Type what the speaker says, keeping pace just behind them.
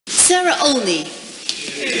Sarah Olney.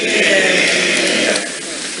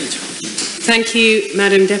 Thank you,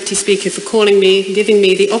 Madam Deputy Speaker, for calling me and giving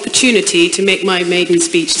me the opportunity to make my maiden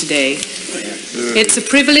speech today. It's a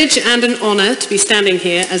privilege and an honour to be standing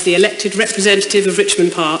here as the elected representative of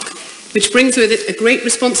Richmond Park, which brings with it a great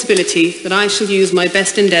responsibility that I shall use my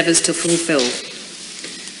best endeavours to fulfil.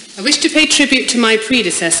 I wish to pay tribute to my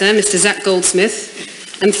predecessor, Mr. Zac Goldsmith,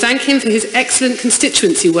 and thank him for his excellent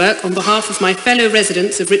constituency work on behalf of my fellow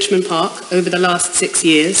residents of Richmond Park over the last 6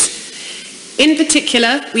 years. In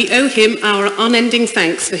particular, we owe him our unending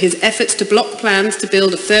thanks for his efforts to block plans to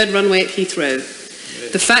build a third runway at Heathrow.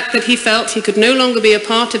 The fact that he felt he could no longer be a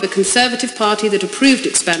part of a Conservative party that approved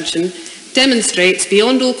expansion demonstrates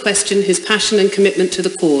beyond all question his passion and commitment to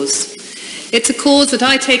the cause. It's a cause that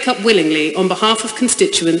I take up willingly on behalf of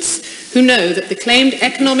constituents who know that the claimed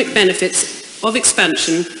economic benefits of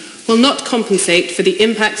expansion will not compensate for the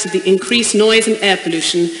impacts of the increased noise and air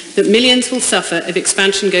pollution that millions will suffer if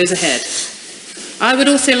expansion goes ahead. I would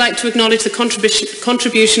also like to acknowledge the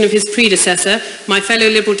contribution of his predecessor, my fellow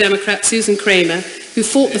Liberal Democrat Susan Kramer, who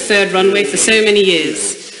fought the third runway for so many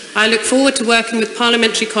years. I look forward to working with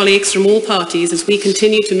parliamentary colleagues from all parties as we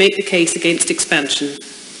continue to make the case against expansion.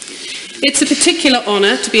 It's a particular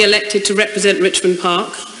honour to be elected to represent Richmond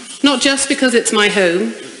Park, not just because it's my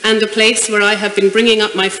home and a place where I have been bringing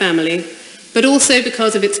up my family, but also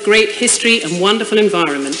because of its great history and wonderful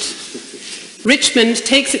environment. Richmond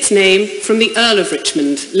takes its name from the Earl of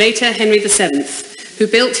Richmond, later Henry VII, who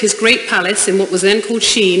built his great palace in what was then called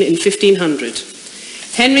Sheen in 1500.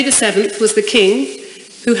 Henry VII was the king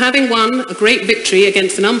who, having won a great victory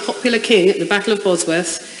against an unpopular king at the Battle of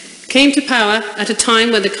Bosworth, came to power at a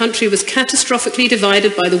time when the country was catastrophically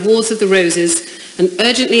divided by the Wars of the Roses and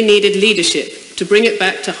urgently needed leadership to bring it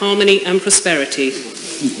back to harmony and prosperity.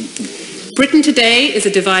 Britain today is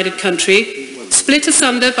a divided country, split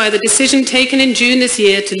asunder by the decision taken in June this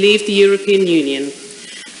year to leave the European Union.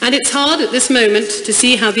 And it's hard at this moment to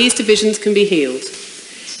see how these divisions can be healed.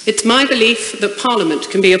 It's my belief that Parliament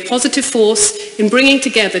can be a positive force in bringing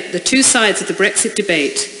together the two sides of the Brexit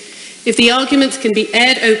debate. If the arguments can be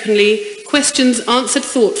aired openly, questions answered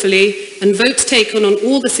thoughtfully, and votes taken on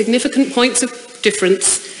all the significant points of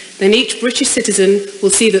difference, then each British citizen will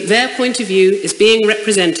see that their point of view is being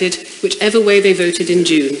represented, whichever way they voted in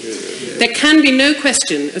June. There can be no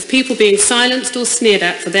question of people being silenced or sneered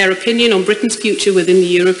at for their opinion on Britain's future within the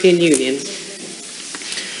European Union.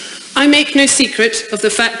 I make no secret of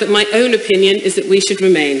the fact that my own opinion is that we should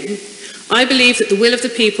remain. I believe that the will of the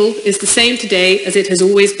people is the same today as it has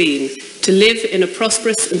always been, to live in a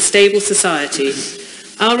prosperous and stable society.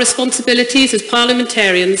 Our responsibilities as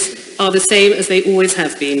parliamentarians are the same as they always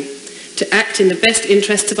have been, to act in the best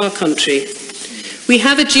interests of our country. We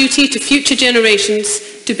have a duty to future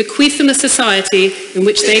generations to bequeath them a society in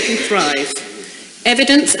which they can thrive.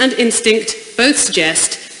 Evidence and instinct both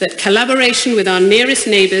suggest that collaboration with our nearest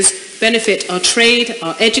neighbours benefit our trade,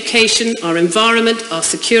 our education, our environment, our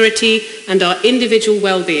security, and our individual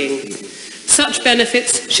well-being. Such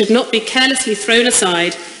benefits should not be carelessly thrown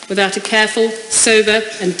aside without a careful, sober,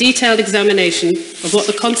 and detailed examination of what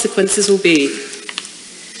the consequences will be.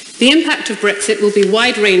 The impact of Brexit will be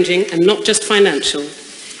wide-ranging and not just financial.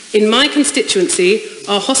 In my constituency,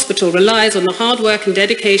 our hospital relies on the hard work and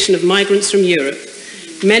dedication of migrants from Europe.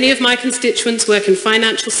 Many of my constituents work in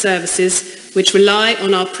financial services, which rely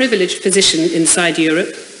on our privileged position inside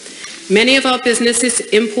Europe. Many of our businesses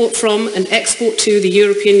import from and export to the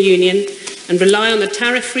European Union and rely on the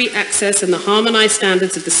tariff-free access and the harmonised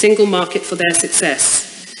standards of the single market for their success.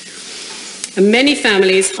 And many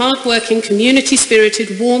families, hard-working,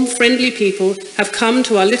 community-spirited, warm, friendly people have come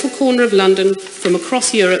to our little corner of London from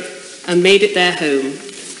across Europe and made it their home.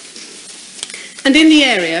 And in the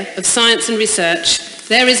area of science and research,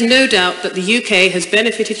 there is no doubt that the UK has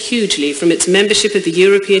benefited hugely from its membership of the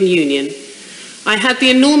European Union. I had the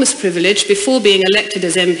enormous privilege, before being elected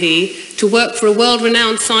as MP, to work for a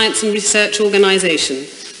world-renowned science and research organisation.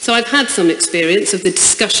 So I've had some experience of the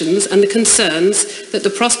discussions and the concerns that the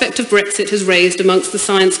prospect of Brexit has raised amongst the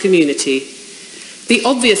science community. The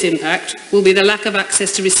obvious impact will be the lack of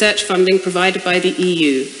access to research funding provided by the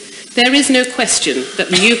EU. There is no question that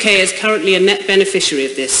the UK is currently a net beneficiary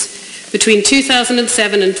of this. Between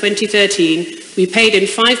 2007 and 2013, we paid in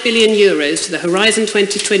 €5 billion to the Horizon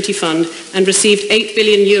 2020 fund and received €8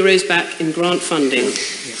 billion back in grant funding.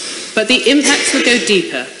 But the impacts will go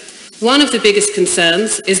deeper. One of the biggest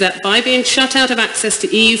concerns is that by being shut out of access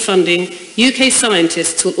to EU funding, UK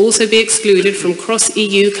scientists will also be excluded from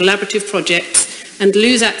cross-EU collaborative projects and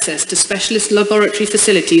lose access to specialist laboratory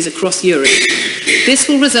facilities across Europe. This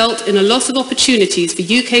will result in a loss of opportunities for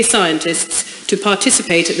UK scientists to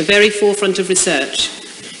participate at the very forefront of research.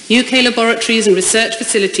 UK laboratories and research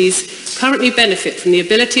facilities currently benefit from the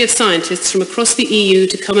ability of scientists from across the EU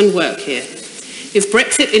to come and work here. If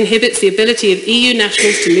Brexit inhibits the ability of EU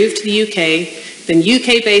nationals to move to the UK, then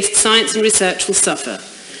UK-based science and research will suffer.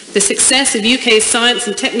 The success of UK's science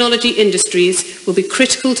and technology industries will be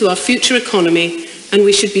critical to our future economy, and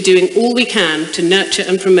we should be doing all we can to nurture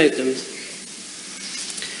and promote them.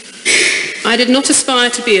 I did not aspire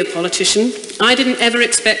to be a politician. I didn't ever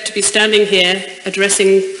expect to be standing here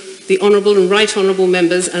addressing the honourable and right honourable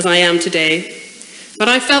members as I am today. But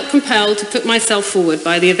I felt compelled to put myself forward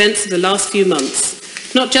by the events of the last few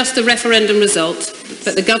months, not just the referendum result,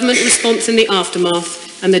 but the government response in the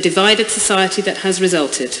aftermath and the divided society that has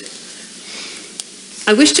resulted.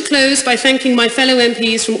 I wish to close by thanking my fellow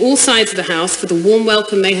MPs from all sides of the House for the warm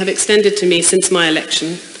welcome they have extended to me since my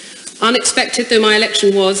election. Unexpected though my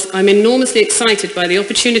election was, I'm enormously excited by the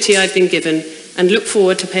opportunity I've been given and look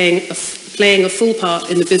forward to playing a full part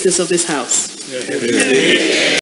in the business of this House.